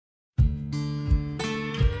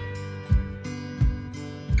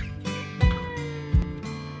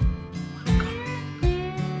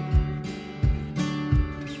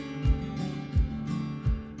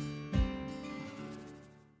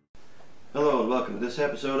Hello and welcome to this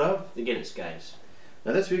episode of The Guinness Guys.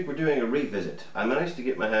 Now this week we're doing a revisit. I managed to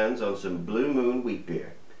get my hands on some Blue Moon wheat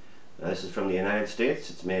beer. Now, this is from the United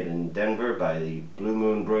States. It's made in Denver by the Blue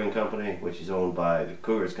Moon Brewing Company, which is owned by the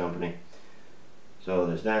Coors Company. So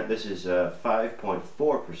there's that. This is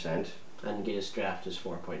 5.4%. And Guinness Draught is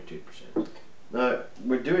 4.2%. Now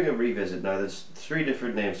we're doing a revisit. Now there's three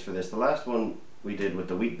different names for this. The last one we did with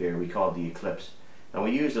the wheat beer we called the Eclipse. And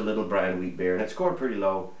we used a little brown wheat beer and it scored pretty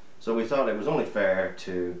low. So we thought it was only fair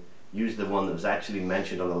to use the one that was actually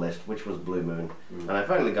mentioned on the list, which was Blue Moon. And I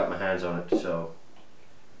finally got my hands on it, so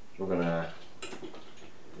we're gonna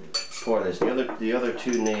pour this. The other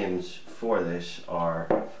two names for this are...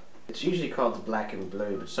 It's usually called the Black and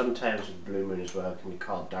Blue, but sometimes with Blue Moon as well, it can be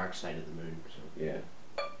called Dark Side of the Moon. So. Yeah.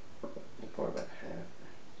 I'll pour about half.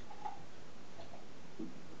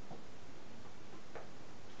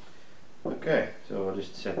 Okay, so we'll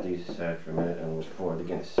just set these aside for a minute and we'll pour the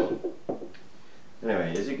Guinness.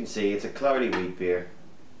 Anyway, as you can see, it's a cloudy wheat beer.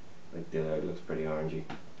 Like the other, it looks pretty orangey.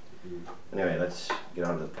 Anyway, let's get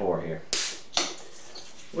on to the pour here.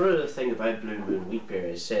 One other thing about Blue Moon wheat beer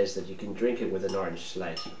is it says that you can drink it with an orange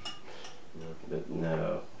slice. But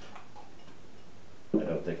no, I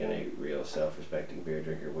don't think any real self-respecting beer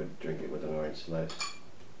drinker would drink it with an orange slice.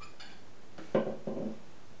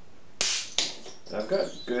 I've got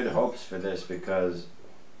good hopes for this because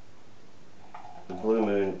the Blue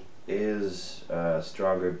Moon is a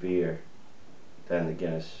stronger beer than the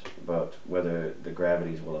Guinness, but whether the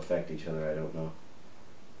gravities will affect each other, I don't know.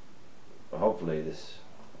 But hopefully this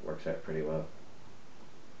works out pretty well.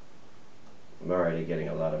 I'm already getting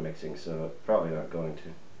a lot of mixing, so probably not going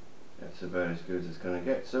to. That's about as good as it's going to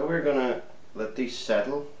get. So we're going to let these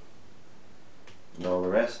settle and all the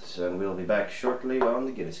rest, and we'll be back shortly on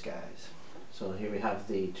the Guinness Guys. So here we have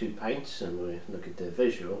the 2 pints, and we look at the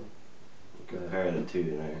visual. Compare the two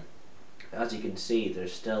now. As you can see,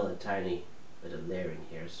 there's still a tiny bit of layering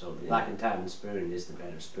here, so the black and tan spoon is the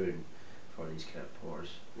better spoon for these kind of pours.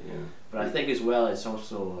 Yeah. But I think as well it's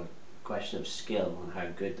also a question of skill and how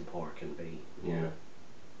good the pour can be. Yeah.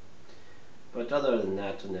 But other than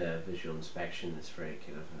that, on the visual inspection, it's very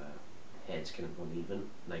kind of heads kind of uneven,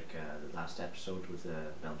 like the last episode with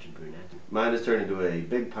the Belgian brunette. Mine has turned into a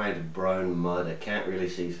big pint of brown mud. I can't really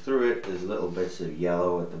see through it. There's little bits of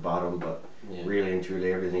yellow at the bottom, but really and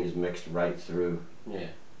truly everything is mixed right through. Yeah.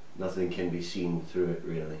 Nothing can be seen through it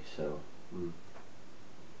really, so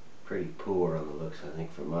pretty poor on the looks, I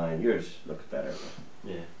think, for mine. Yours looks better.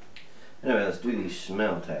 But yeah. Anyway, let's do the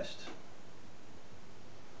smell test.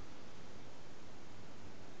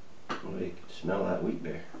 Well, you can smell that wheat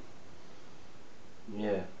beer.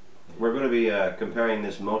 Yeah. We're going to be comparing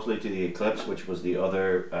this mostly to the Eclipse, which was the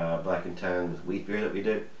other black and tan with wheat beer that we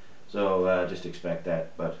did. So just expect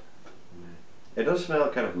that, but it does smell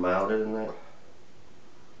kind of milder than that.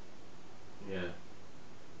 Yeah.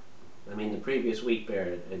 I mean, the previous wheat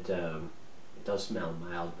beer, it does smell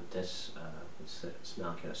mild, but this it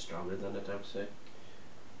smells kind of stronger than it, I would say.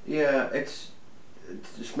 Yeah, it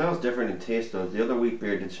smells different in taste though. The other wheat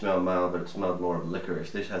beer did smell mild, but it smelled more of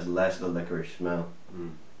licorice. This has less of a licorice smell.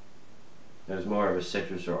 There's more of a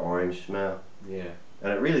citrus or orange smell. Yeah.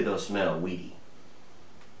 And it really does smell wheaty.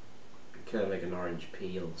 Kind of like an orange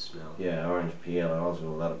peel smell. Yeah, orange peel, and also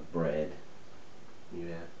a lot of bread.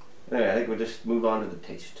 Yeah. Anyway, I think we'll just move on to the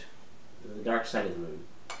taste. The Dark Side of the Moon.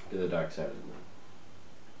 To the Dark Side of the Moon.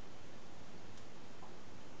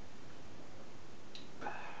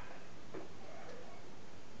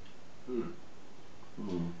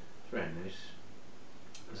 It's very nice.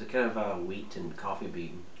 There's a kind of a wheat and coffee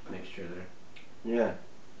bean mixture there. Yeah.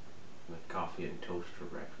 With coffee and toast for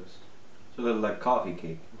breakfast. It's a little like coffee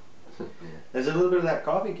cake. Yeah. There's a little bit of that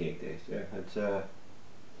coffee cake taste, yeah. It's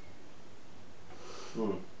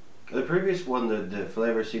The previous one, the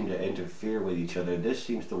flavours seem to interfere with each other. This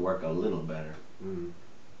seems to work a little better.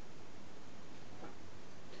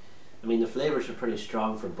 I mean, the flavours are pretty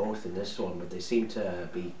strong for both in this one, but they seem to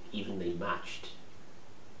be evenly matched.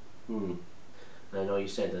 And I know you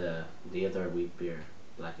said the other wheat beer,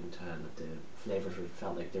 black and tan, that the flavours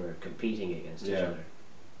felt like they were competing against each other.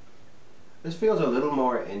 This feels a little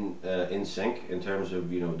more in sync in terms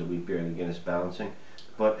of, you know, the wheat beer and the Guinness balancing,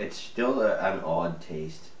 but it's still an odd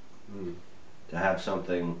taste. To have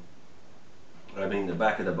something, I mean, the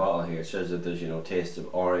back of the bottle here says that there's, you know, tastes of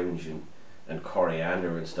orange and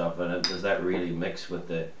coriander and stuff, and does that really mix with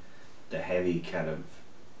the heavy kind of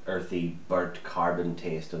earthy burnt carbon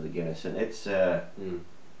taste of the Guinness? And it's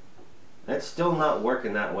still not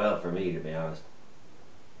working that well for me, to be honest.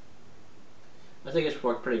 I think it's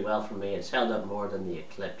worked pretty well for me. It's held up more than the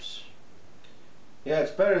Eclipse. Yeah,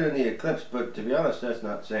 it's better than the Eclipse, but to be honest, that's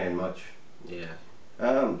not saying much. Yeah.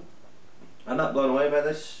 I'm not blown away by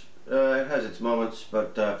this. It has its moments,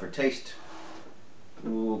 but for taste,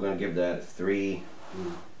 we're going to give that a 3.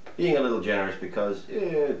 Being a little generous because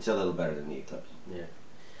it's a little better than the Eclipse. Yeah.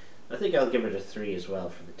 I think I'll give it a 3 as well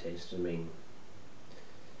for the taste. I mean,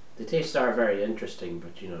 the tastes are very interesting,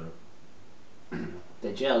 but you know,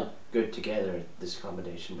 they gel good together, this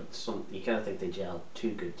combination, but you kind of think they gel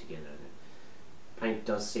too good together. The pint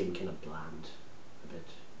does seem kind of bland a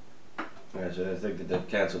bit. Yeah, so I think that they've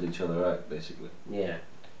cancelled each other out, basically. Yeah.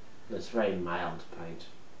 It's very mild pint.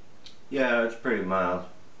 Yeah, it's pretty mild.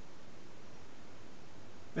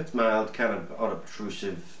 It's mild, kind of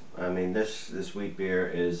unobtrusive. I mean, this wheat beer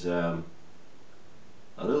is a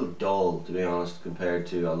little dull, to be honest, compared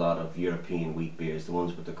to a lot of European wheat beers, the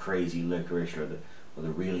ones with the crazy licorice or the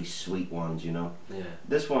really sweet ones, you know. Yeah.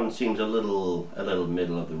 This one seems a little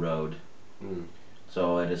middle of the road. Mm.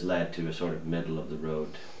 So it has led to a sort of middle of the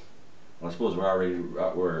road. Well, I suppose we're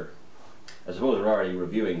already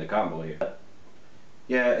reviewing the combo here.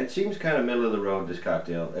 Yeah, it seems kind of middle of the road, this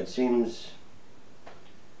cocktail. It seems,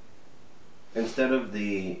 instead of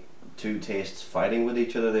the two tastes fighting with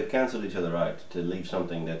each other, they've cancelled each other out to leave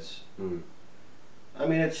something that's I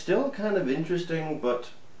mean, it's still kind of interesting, but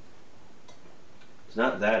it's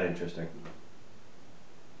not that interesting.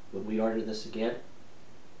 Would we order this again?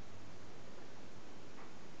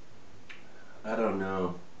 I don't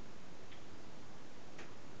know.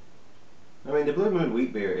 I mean, the Blue Moon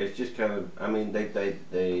wheat beer is just kind of, I mean,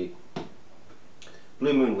 they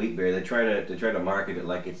Blue Moon wheat beer, they try to market it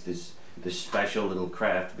like it's this special little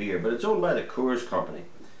craft beer, but it's owned by the Coors Company,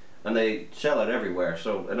 and they sell it everywhere.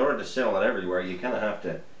 So in order to sell it everywhere, you kind of have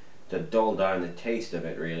to dull down the taste of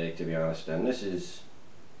it, really, to be honest. And this is,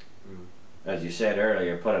 as you said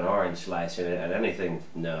earlier, put an orange slice in it, and anything,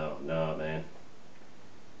 no, man.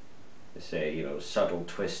 They say, you know, subtle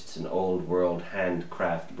twists and old world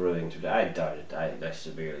handcraft brewing. I doubt it. I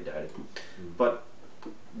severely doubt it. But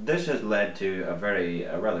this has led to a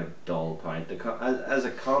rather dull pint. As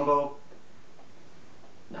a combo,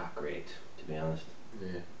 not great, to be honest.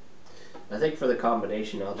 Yeah. I think for the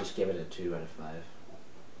combination, I'll just give it a 2 out of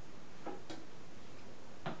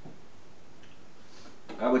 5.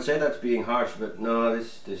 I would say that's being harsh, but no,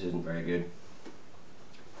 this isn't very good.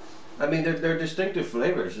 I mean, they're distinctive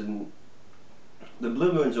flavors, and the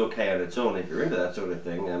Blue Moon's okay on its own if you're into that sort of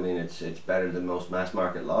thing. I mean, it's better than most mass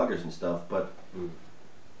market lagers and stuff, but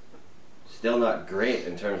still not great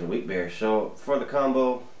in terms of wheat beer. So for the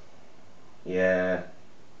combo, yeah,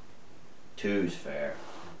 2's fair.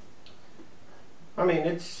 I mean,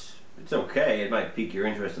 it's okay. It might pique your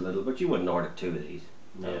interest a little, but you wouldn't order 2 of these.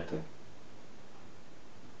 Yeah. I don't think.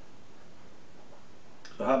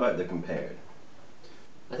 So how about the compared?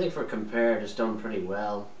 I think for compared, it's done pretty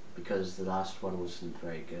well, because the last one wasn't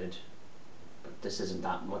very good, but this isn't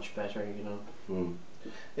that much better, you know.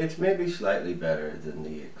 It's maybe slightly better than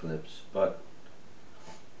the Eclipse, but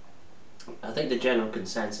I think the general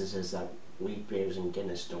consensus is that wheat beers and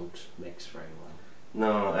Guinness don't mix very well.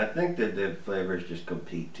 no, I think that the flavors just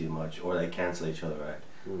compete too much, or they cancel each other out.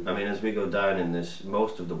 I mean, as we go down in this,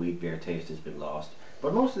 most of the wheat beer taste has been lost,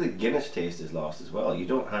 but most of the Guinness taste is lost as well. You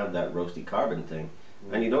don't have that roasty carbon thing,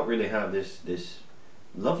 and you don't really have this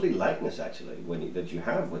lovely lightness, actually, that you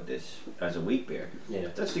have with this as a wheat beer. Yeah.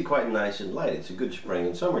 It's actually quite nice and light. It's a good spring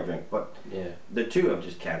and summer drink, but Yeah. the two have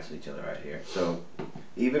just cancelled each other out here. So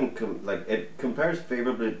even it compares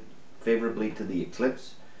favorably to the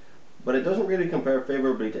Eclipse, but it doesn't really compare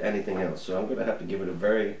favorably to anything else. So I'm going to have to give it a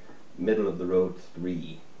very middle of the road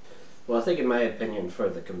 3. Well, I think in my opinion, for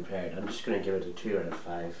the compared, I'm just going to give it a 2 out of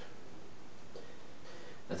 5.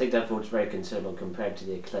 I think that vote's very considerable compared to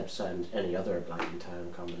the Eclipse and any other Black and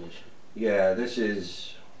Tan combination. Yeah, this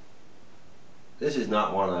is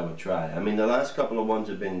not one I would try. I mean, the last couple of ones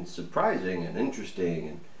have been surprising and interesting,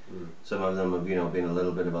 and some of them have, you know, been a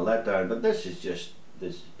little bit of a letdown. But this is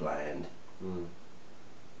bland.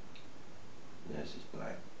 This is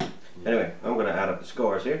bland. Anyway, I'm going to add up the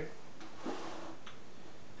scores here.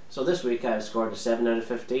 So this week I've scored a 7 out of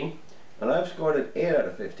 15. And I've scored it 8 out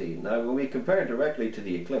of 15. Now, when we compare directly to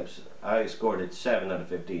the Eclipse, I scored it 7 out of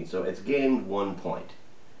 15. So it's gained 1 point,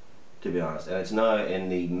 to be honest. And it's now in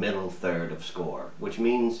the middle third of score, which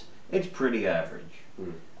means it's pretty average.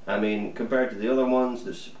 I mean, compared to the other ones,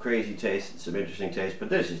 there's some crazy taste and some interesting taste, but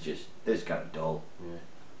this is kind of dull,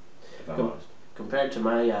 if I'm honest. Compared to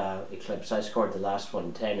my Eclipse, I scored the last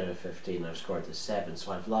one 10 out of 15. I've scored the 7,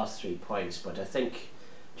 so I've lost 3 points. But I think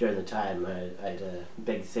during the time I had a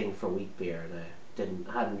big thing for wheat beer, and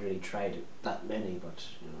I hadn't really tried that many, but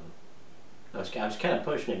you know, I was kind of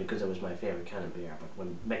pushing it because it was my favourite kind of beer. But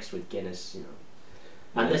when mixed with Guinness, you know,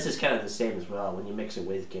 And this is kind of the same as well. When you mix it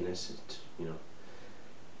with Guinness, the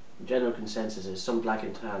general consensus is some black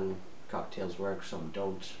and tan cocktails work, some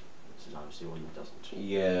don't. This is obviously one that doesn't.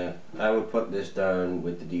 Yeah, I would put this down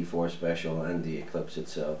with the D4 Special and the Eclipse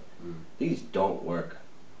itself. These don't work.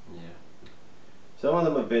 Yeah. Some of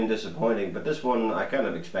them have been disappointing, but this one, I kind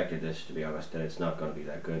of expected this, to be honest, that it's not going to be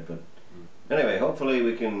that good. But anyway, hopefully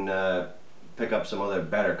we can pick up some other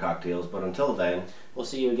better cocktails, but until then... We'll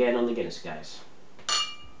see you again on the Guinness Guys.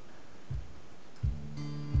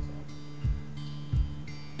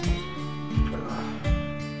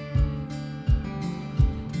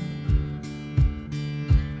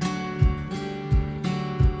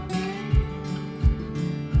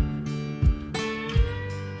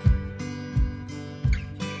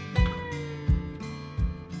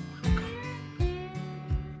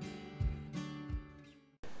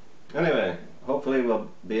 Anyway, hopefully we'll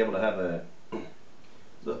be able to have a...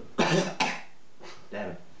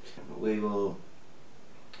 Damn it. We will...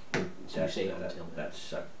 So you say until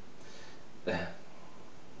that's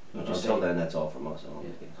until then, that's all from us.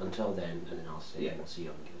 Until then, and then I'll say we'll see you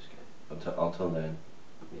on the Guinness Guys. Until then,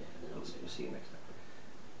 Yeah, and then I'll say we'll see you next time.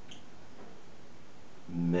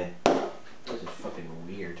 Meh. This is fucking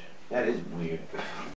weird. That is weird.